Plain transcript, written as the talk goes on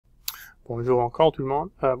Bonjour encore tout le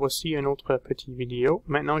monde. Voici une autre petite vidéo.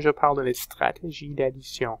 Maintenant, je parle de les stratégies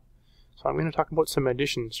d'addition. So I'm going to talk about some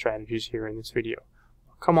addition strategies here in this video.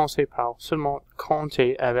 On va commencer par seulement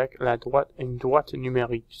compter avec une droite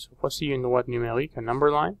numérique. So, voici une droite numérique, un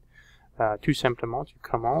number line. Tout simplement, tu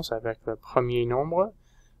commences avec le premier nombre.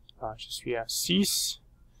 Je suis à 6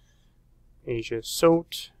 et je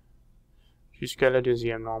saute jusqu'à le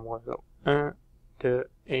deuxième nombre. So, 1, 2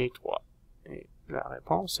 et 3. Et la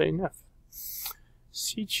réponse est 9.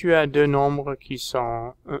 Si tu as deux nombres qui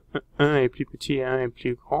sont 1 est plus petit et 1 est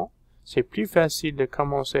plus grand, c'est plus facile de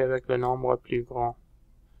commencer avec le nombre plus grand.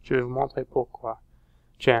 Je vais vous montrer pourquoi.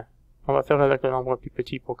 Tiens, on va faire avec le nombre plus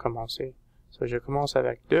petit pour commencer. So, je commence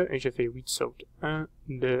avec 2 et je fais 8 sautes. 1,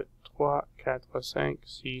 2, 3, 4, 5,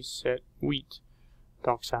 6, 7, 8.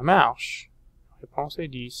 Donc ça marche. La réponse est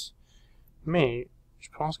 10. Mais je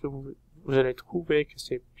pense que vous allez trouver que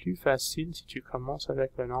c'est plus facile si tu commences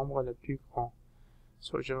avec le nombre le plus grand.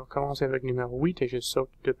 So, je vais commencer avec numéro 8 et je saute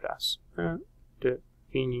 2 places. 1, 2,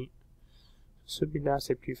 fini. Celui-là,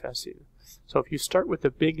 c'est plus facile. So, if you start with a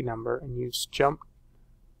big number and you jump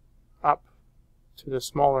up to the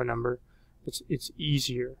smaller number, it's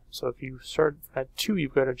easier. So, if you start at 2,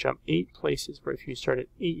 you've got to jump 8 places, but if you start at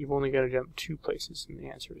 8, you've only got to jump 2 places, and the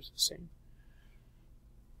answer is the same.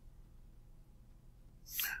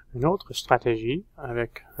 Une autre stratégie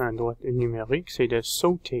avec un droite numérique, c'est de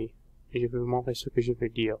sauter. Et je vais vous montrer ce que je veux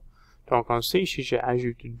dire. Donc, on sait si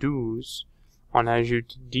j'ajoute 12, on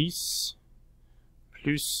ajoute 10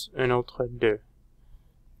 plus un autre 2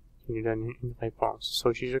 qui nous donne une réponse.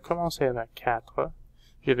 So, si je commence avec 4,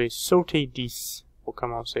 je vais sauter 10 pour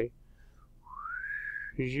commencer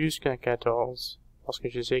jusqu'à 14 parce que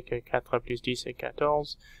je sais que 4 plus 10 est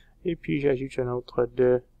 14 et puis j'ajoute un autre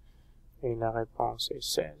 2 et la réponse est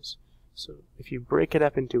 16. So, if you break it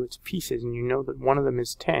up into its pieces and you know that one of them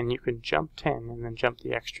is 10, you can jump 10 and then jump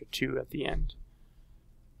the extra 2 at the end.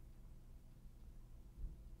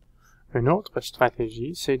 Une autre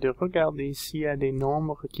stratégie, c'est de regarder s'il y a des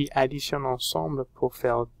nombres qui additionnent ensemble pour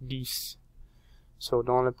faire 10. So,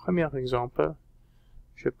 dans le premier exemple,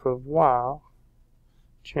 je peux voir,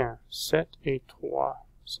 tiens, 7 et 3.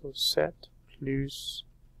 So, 7 plus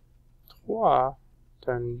 3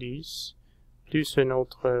 donne 10. Plus un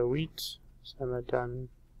autre 8, ça me donne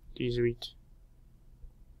 18.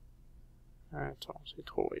 Attends, c'est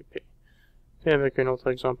trop épais. Et avec un autre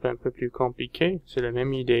exemple un peu plus compliqué, c'est la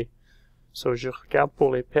même idée. So, je regarde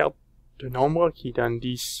pour les paires de nombres qui donnent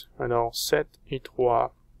 10. Alors, 7 et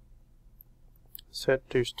 3. 7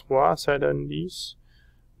 plus 3, ça donne 10.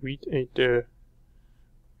 8 et 2.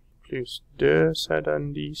 Plus 2, ça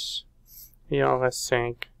donne 10. Et il en reste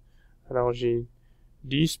 5. Alors, j'ai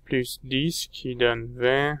 10 plus 10 qui donne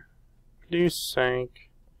 20, plus 5,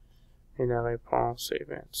 et la réponse est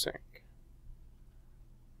 25.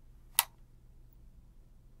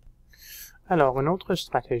 Alors, une autre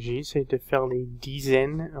stratégie, c'est de faire les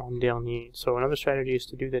dizaines en dernier. So, another strategy is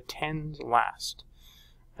to do the tens last.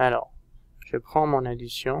 Alors, je prends mon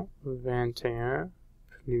addition, 21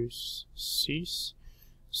 plus 6.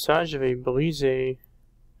 Ça, je vais briser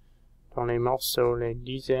dans les morceaux les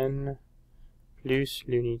dizaines plus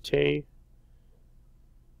l'unité.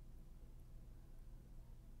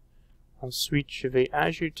 Ensuite, je vais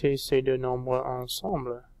ajouter ces deux nombres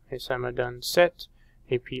ensemble et ça me donne 7.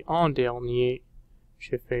 Et puis en dernier,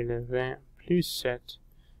 je fais le 20 plus 7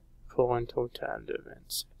 pour un total de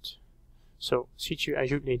 27. So, si tu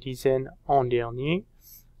ajoutes les dizaines en dernier,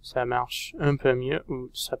 ça marche un peu mieux ou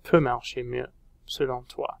ça peut marcher mieux selon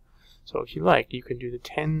toi. So, if you like, you can do the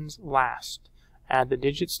tens last. Add the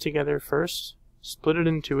digits together first. Split it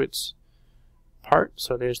into its part,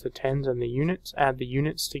 so there's the tens and the units, add the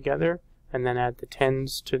units together, and then add the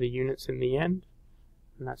tens to the units in the end,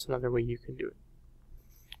 and that's another way you can do it.